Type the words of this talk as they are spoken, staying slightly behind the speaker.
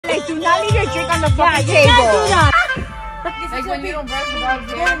do not leave your drink on the fucking table. Can't do that. Like when you don't brush your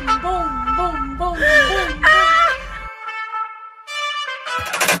dog's hair. Boom, boom, boom, boom, boom, boom.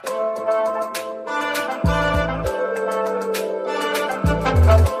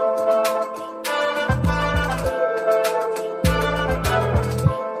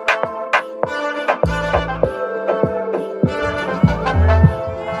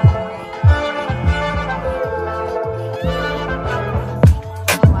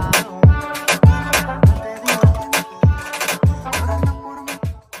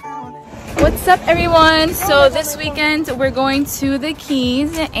 What's up, everyone? So this weekend we're going to the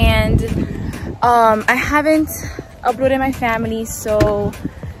Keys, and I haven't uploaded my family, so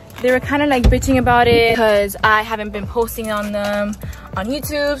they were kind of like bitching about it because I haven't been posting on them on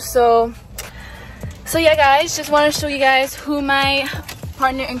YouTube. So yeah, guys, just want to show you guys who my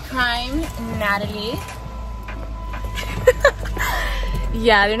partner in crime, Natalie.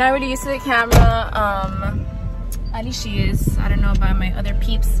 Yeah, they're not really used to the camera. At least she is. I don't know about my other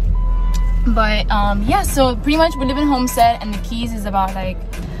peeps. But yeah, so pretty much we live in Homestead, and the Keys is about like,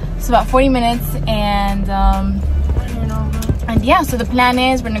 it's about 40 minutes, and yeah, so the plan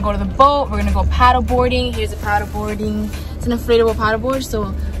is we're gonna go to the boat, we're gonna go paddle boarding. Here's a paddle boarding, it's an inflatable paddle board,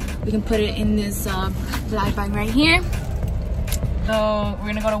 so we can put it in this fly bag right here. So we're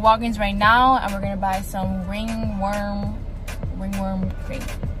gonna go to Walgreens right now, and we're gonna buy some ringworm cream.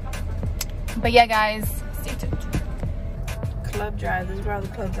 But yeah, guys, stay tuned. Club drive, this is where all the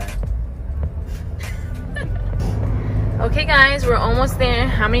clubs are. Okay, guys, we're almost there.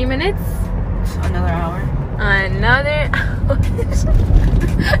 How many minutes? Another hour. Another hour.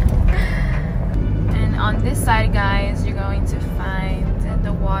 And on this side, guys, you're going to find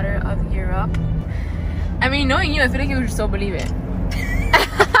the water of Europe. I mean, knowing you, I feel like you would so believe it.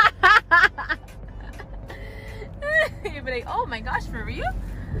 You'd be like, oh my gosh, for real?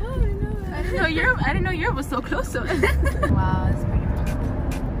 Oh, I know. I didn't know Europe was so close to us. Wow, that's pretty cool.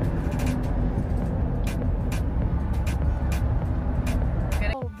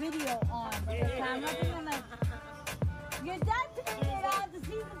 Video on, but the camera's gonna like, your dad turned it on to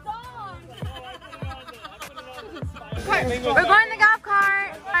see the dog. We're going to the golf cart.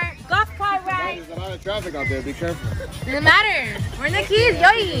 Golf cart ride. There's a lot of traffic out there, be careful. Doesn't matter. We're in the Keys,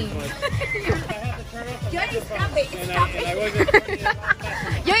 yoy. Johnny, stop it. Stop it.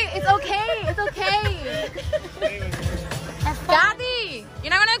 Yoy, it's okay. It's okay. Daddy,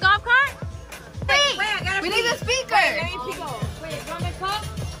 you're not going to the golf cart? Wait, I gotta we need the speaker. Wait, let me go. Wait, you want my cup?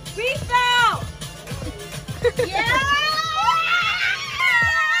 Peace out! Yeah!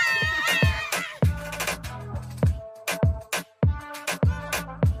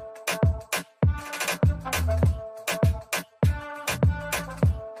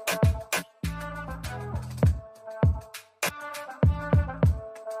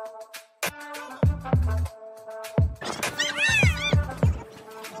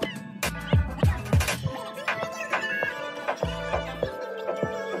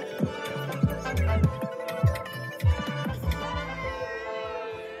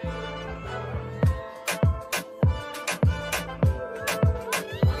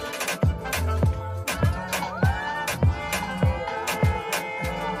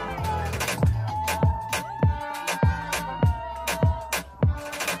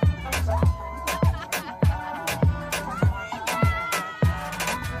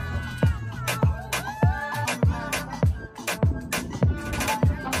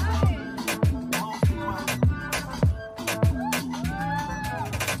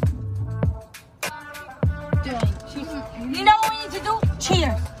 You know what we need to do?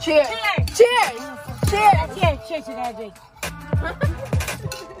 Cheers. Cheers. Cheers. Cheers. Cheers. Cheers. Cheers to that drink.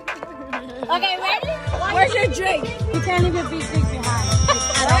 Okay, ready? Where's your drink? You can't leave your big drink behind.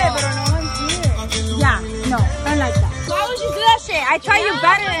 Right, but no one's here. Yeah, no, don't like that. Why would you do that shit? I try you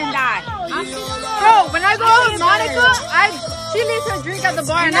better than that. Bro, when I go out with Monica, she leaves her drink at the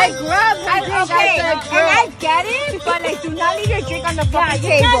bar and I grab her drink. Okay, I said, and I get it, but like, do not leave your drink on the fucking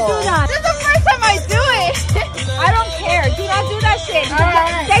table. You can't do that. This is the first time I do it. I don't care. Do not do that shit.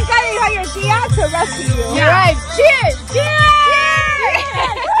 Alright. Thank God you have your tia to rescue you. You're right. Cheers.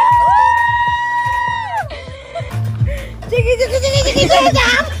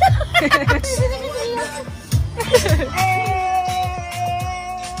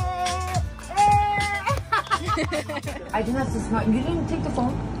 I do have to smile. You didn't take the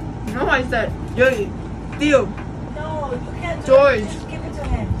phone? No, I said, Yogi, Theo, No, you can't. George. Just give it to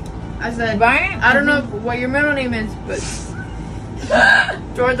him. I said, Brian? I don't know what your middle name is, but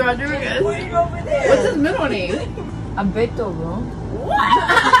George Rodriguez. Put it over there. What's his middle name? Abeto, bro.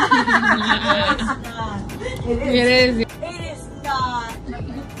 It is. It is. It is not.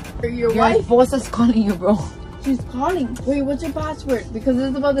 Your Your wife? boss is calling you, bro. She's calling. Wait, what's your password? Because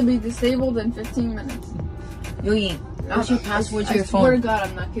it's about to be disabled in 15 minutes. Yogi, what's your password to your I swear to phone? God,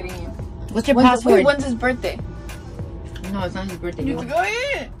 I'm not kidding you. What's your password? Wait, when's his birthday? No, it's not his birthday. You go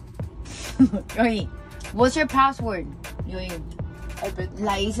in. Yogi, what's your password? Yogi, Alberto.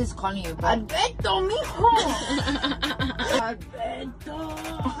 Lais is calling you, bro. Alberto, mijo. Alberto.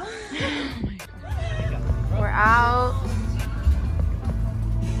 We're out.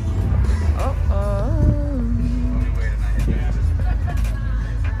 Uh-oh.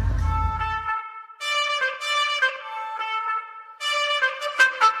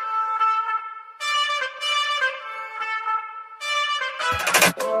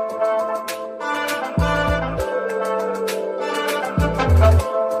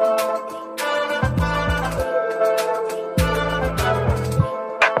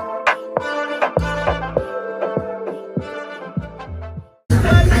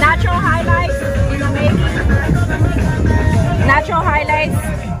 Natural highlights in the making. Natural highlights.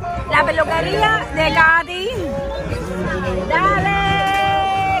 La peluquería de Gadi.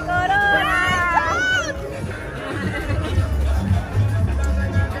 Dale, Corona.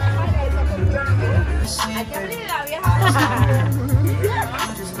 Hay que abrir la vieja.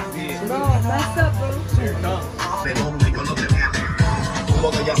 Bro, that's up, bro.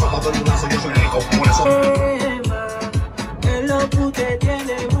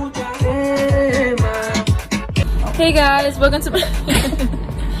 Hey guys, welcome to my welcome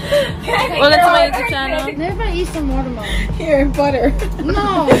to my YouTube channel. Never eat some watermelon. Here, butter.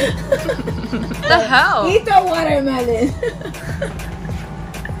 No. The hell? Eat the watermelon.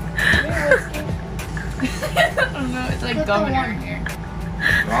 I don't know. It's like gum in her hair.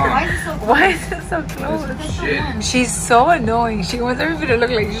 Why is it so Why is it so close? She's so annoying. She wants everybody to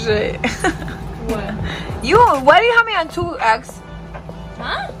look like shit. What? You, why do you have me on 2x?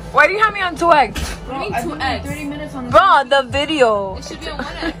 Huh? Why do you have me on 2x? Bro, I've been 30 minutes on the Bro, the video. It should be on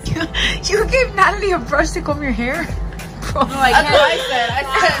 1x. You gave Natalie a brush to comb your hair? Bro, No, I can't.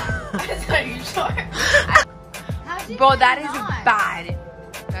 I said, you sure? bro, that is bad.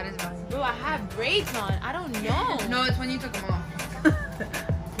 That is bad. Bro, I have braids on. I don't know. No, it's when you took them off.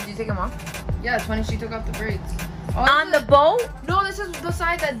 Did you take them off? Yeah, it's when she took off the braids. Oh, On the boat? no, this is the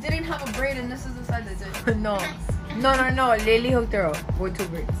side that didn't have a braid, and this is the side that did. No. No. Lily hooked her up with 2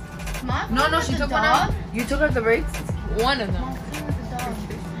 braids. No, she took one out. You took out the braids? One of them.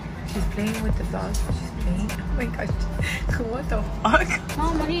 She's playing with the dog. She's playing. Oh my gosh. What the fuck?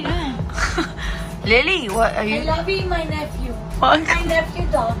 Mom, what are you doing? Lily, what are I you? love you, my nephew. Fuck. My nephew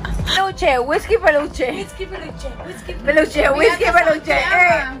dog. Peluche, whiskey peluche. Whiskey peluche. Whiskey Peluche, whiskey peluche.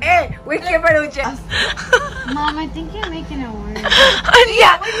 Hey, whiskey peluche. Mom, I think you're making it worse.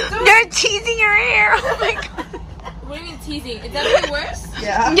 Yeah, you're teasing your hair. Oh my god. What do you mean teasing? Is that any worse?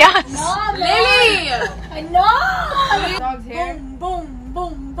 Yeah. Yes. No, Lily! I know. Dog's hair. Boom,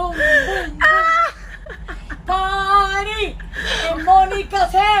 boom, boom, boom, boom, boom. Party in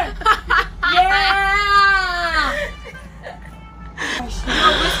Monica's hair. Yeah. No,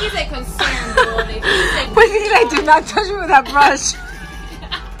 whiskey's like concerned, bro. Like, he's like, Whiskey's like, do not touch me with that brush.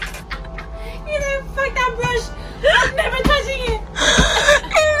 You didn't fuck that brush. I'm never touching it.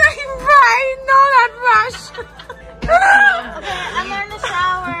 He's like, right, know that brush. Okay, I'm in the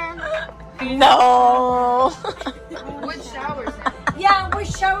shower. No. Which showers? Yeah, which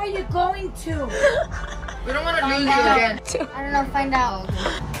shower are you going to? We don't want to lose you again. I don't know, find out.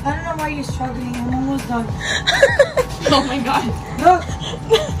 I don't know why you're struggling. I'm almost done. oh my god. Look.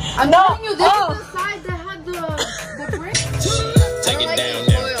 I'm telling you, this is the side that had the brick. Take it down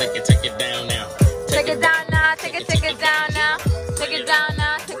now. Take it down now. Take it down now. Take it down now. Take it down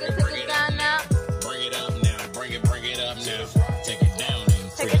now. Take it down now. Bring it up now. Bring it up now. Take it down now,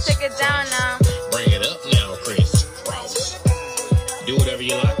 Chris. Take it down now. Bring it up now, Chris. Do whatever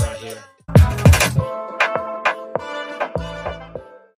you like right here.